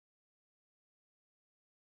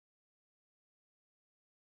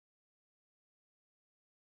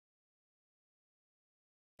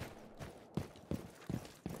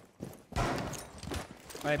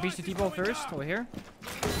Alright, beach the depot first. Over here.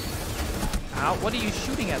 Ow, what are you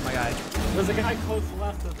shooting at, my guy? There's a guy close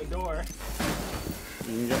left of the door.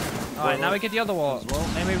 Alright, now we get the other wall.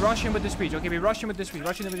 And we rush him with this breach. Okay, we rush him with this breach.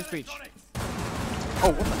 Rush him with this breach. Oh,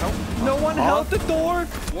 what the hell? No one held the door.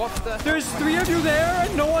 What the? There's 3 of you there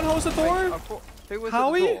and no one holds the door. Who was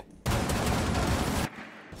Howie? at the door?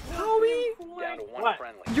 Howie? What?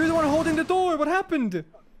 You're the one holding the door. What happened?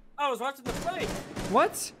 I was watching the fight.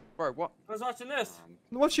 What? Bro, what? I was watching this.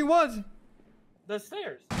 Watching what? The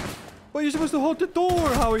stairs. Well, you're supposed to hold the door,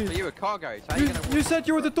 Howie. Are you a cargo? How you gonna You said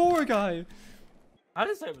you were the door guy. I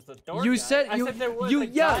didn't say it was the door. You guy. said I you said there was you a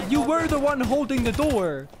yeah guy you on were the- the one holding the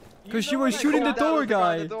door because you were shooting the door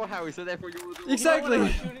guy. The door, Howie, so therefore you were the Exactly. You know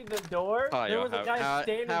when I was shooting the door. Hi, There was a guy How-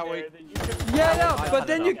 standing Howie. there that you could. Yeah, but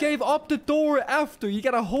then you gave up the door after. You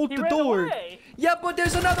gotta hold He the ran door. away. Yeah, but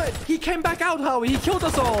there's another. He came back out, Howie. He killed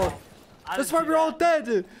us all. I That's didn't why see we're all that.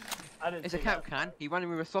 dead. I didn't It's a see cap that. can. He ran in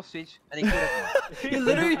with a sausage and he killed us. He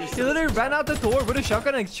literally ran out the door with a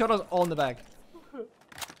shotgun and shot us all in the back.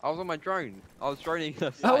 I was on my drone. I was droning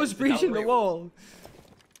the I was site. breaching the wall.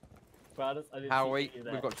 Proudest, I didn't Howie, see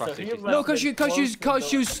that. we've got trust he issues. left No, cause and you closed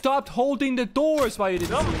the door. stopped holding the door. That's why you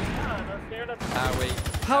didn't No, see it. yeah, I was staring at the Howie.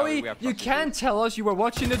 Howie, we have you trust can't tell us you were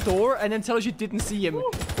watching the door and then tell us you didn't see him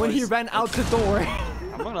when he ran out the door.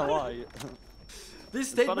 I'm not gonna lie. This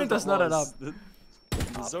statement does not add up.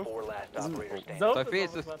 Four last operators standing. Zoe So was if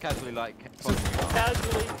it's almost just casually like.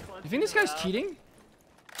 casually. You think this guy's cheating?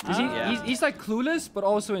 Is he, Yeah. he's like clueless, but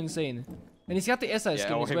also insane. And he's got the SI Yeah,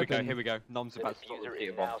 skin. oh, his here we go, weapon. here we go. Nom's The about to stop diffuser the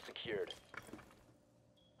is now secured.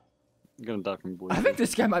 I'm gonna die from boy. I think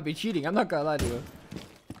this guy might be cheating. I'm not gonna lie to you.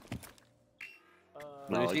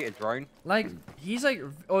 Did you see a drone? Like, he's like...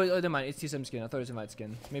 Oh, never mind. It's TSM skin. I thought it was invite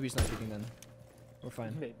skin. Maybe he's not cheating then. We're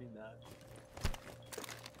fine. Maybe not.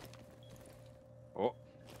 Oh,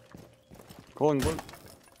 Calling boy.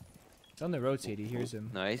 He's on the rotate. He hears him.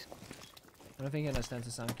 nice. I don't think he understands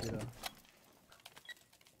the sound cue though.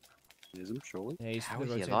 Is him surely? Yeah, he's How the is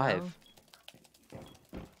he rotate alive?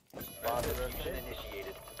 Bomb diffusion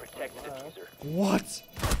initiated. Protect the diffuser. now. What?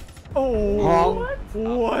 Oh.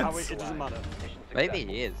 What? How it doesn't matter. Mission Maybe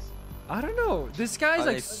success. he is. I don't know. This guy's Oh,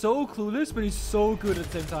 like they- so clueless, but he's so good at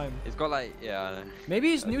the same time. It's got like, yeah. Maybe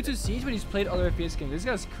he's new to Siege, but he's played other FPS games. This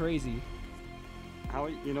guy's crazy. How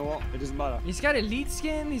you know what? It doesn't matter. He's got Elite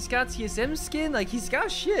skin, he's got TSM skin, like he's got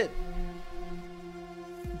shit.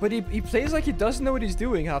 But he plays like he doesn't know what he's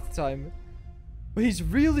doing half the time. But he's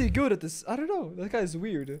really good at this. I don't know. That guy's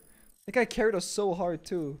weird. That guy carried us so hard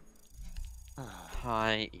too.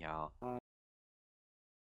 Hi, yeah.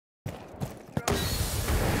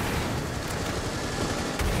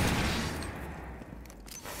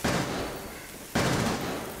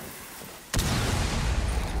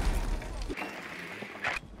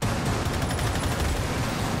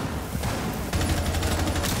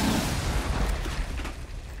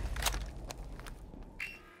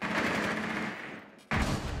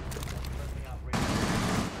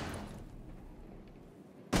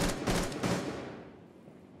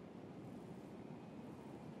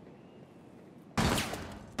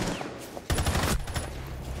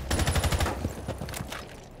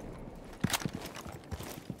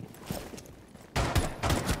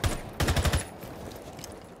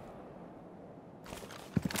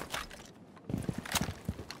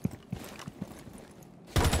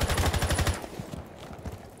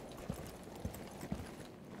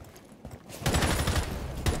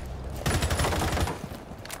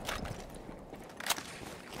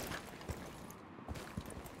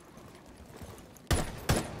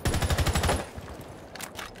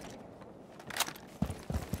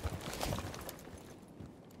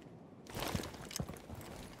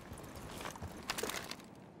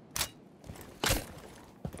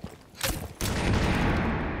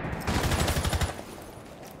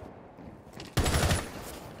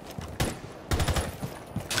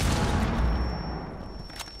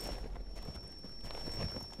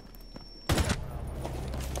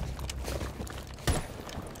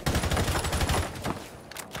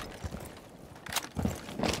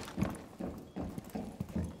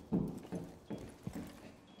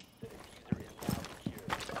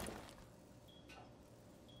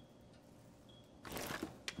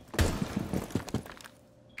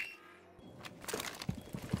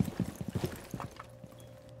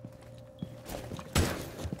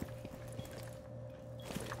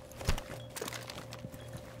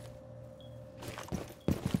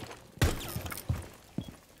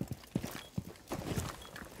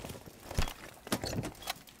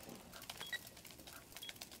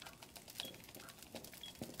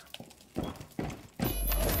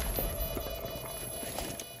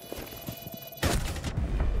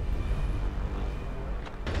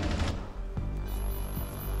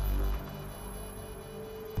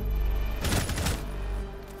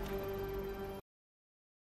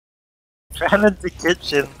 ran into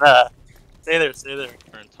kitchen. Stay there, stay there.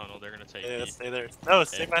 We're in tunnel, they're gonna take Yeah, me. stay there. No,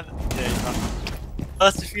 stay behind the... Yeah, he's not. Oh,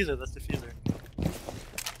 that's diffuser, that's diffuser.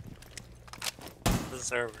 This is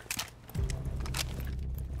server.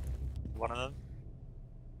 One of them?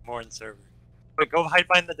 More in server. Wait, go hide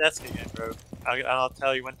behind the desk again, bro. I'll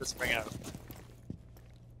tell you when to spring out.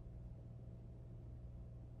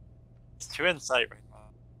 It's 2 in sight right now.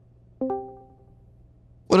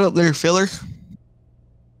 What up there, filler?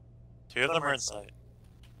 2 of them are in sight.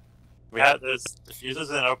 There's diffusers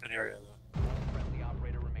in an open area though. Friendly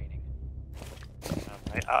operator remaining.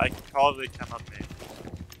 I can probably come up main.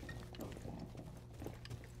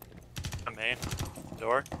 A main?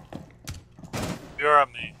 Door? You're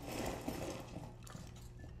on main.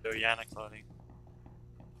 Yo, Yana cloning.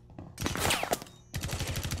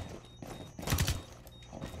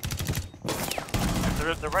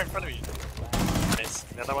 They're right in front of you. Nice.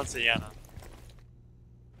 The other one's a Yana.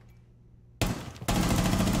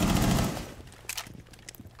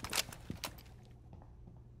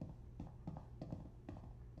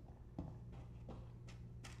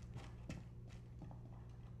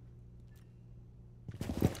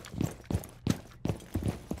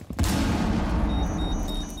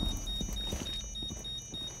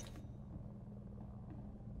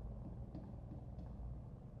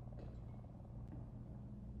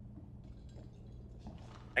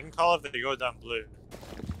 I can call if they go down blue.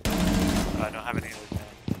 I don't have any other plan.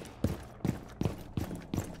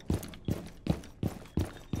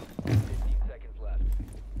 15 seconds left.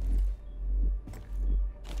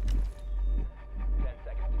 10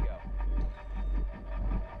 seconds to go.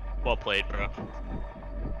 Well played, bro. 5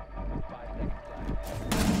 seconds left.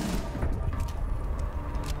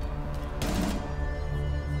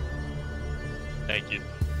 Thank you.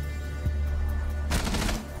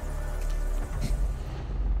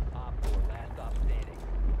 Op 4, last stop standing.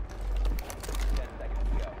 10 seconds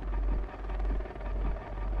to go.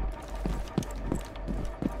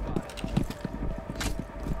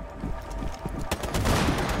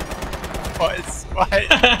 5.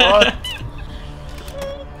 What?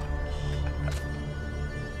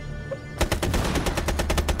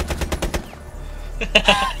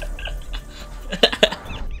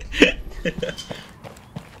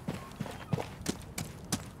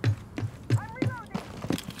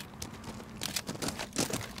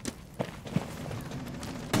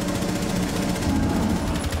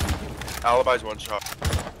 Alibi's one shot.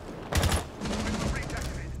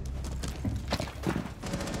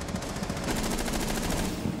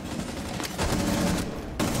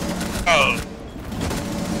 Oh.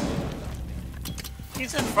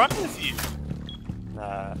 He's in front of you.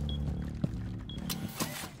 Nah.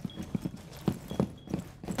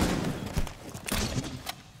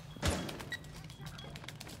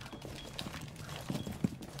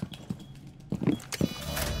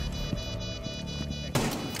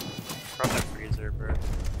 From the freezer, bro.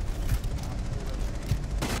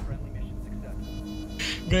 Friendly mission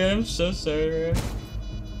successful. Man, I'm so sorry.